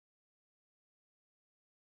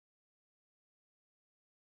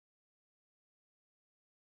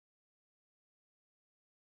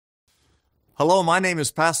Hello, my name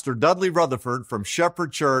is Pastor Dudley Rutherford from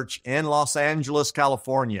Shepherd Church in Los Angeles,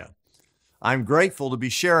 California. I'm grateful to be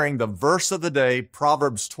sharing the verse of the day,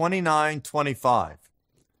 Proverbs 29:25.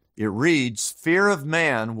 It reads, "Fear of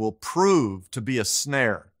man will prove to be a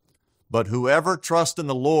snare, but whoever trusts in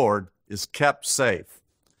the Lord is kept safe."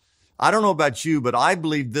 I don't know about you, but I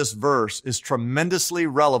believe this verse is tremendously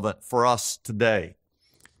relevant for us today.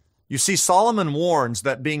 You see, Solomon warns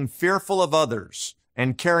that being fearful of others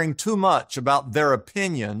and caring too much about their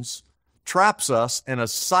opinions traps us in a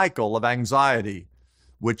cycle of anxiety,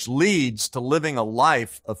 which leads to living a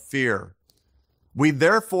life of fear. We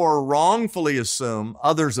therefore wrongfully assume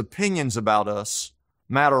others' opinions about us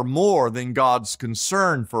matter more than God's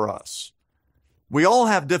concern for us. We all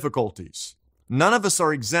have difficulties. None of us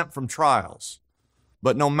are exempt from trials.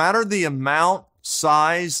 But no matter the amount,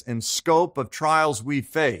 size, and scope of trials we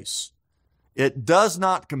face, it does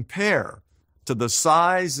not compare to the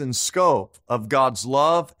size and scope of God's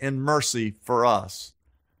love and mercy for us.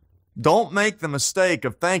 Don't make the mistake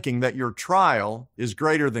of thinking that your trial is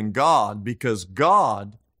greater than God, because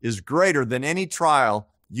God is greater than any trial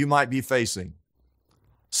you might be facing.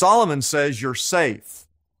 Solomon says you're safe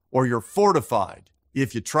or you're fortified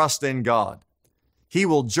if you trust in God. He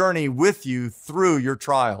will journey with you through your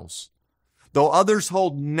trials. Though others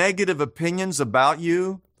hold negative opinions about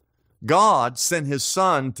you, God sent His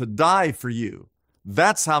Son to die for you.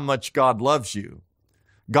 That's how much God loves you.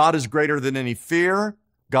 God is greater than any fear.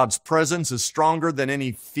 God's presence is stronger than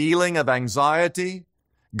any feeling of anxiety.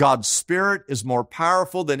 God's Spirit is more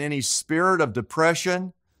powerful than any spirit of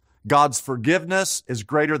depression. God's forgiveness is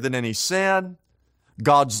greater than any sin.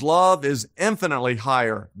 God's love is infinitely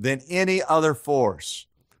higher than any other force.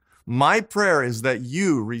 My prayer is that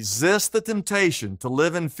you resist the temptation to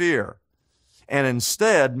live in fear and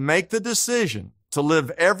instead make the decision to live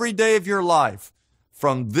every day of your life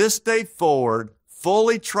from this day forward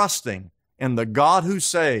fully trusting in the God who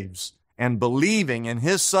saves and believing in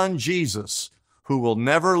His Son Jesus, who will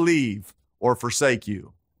never leave or forsake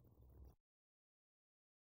you.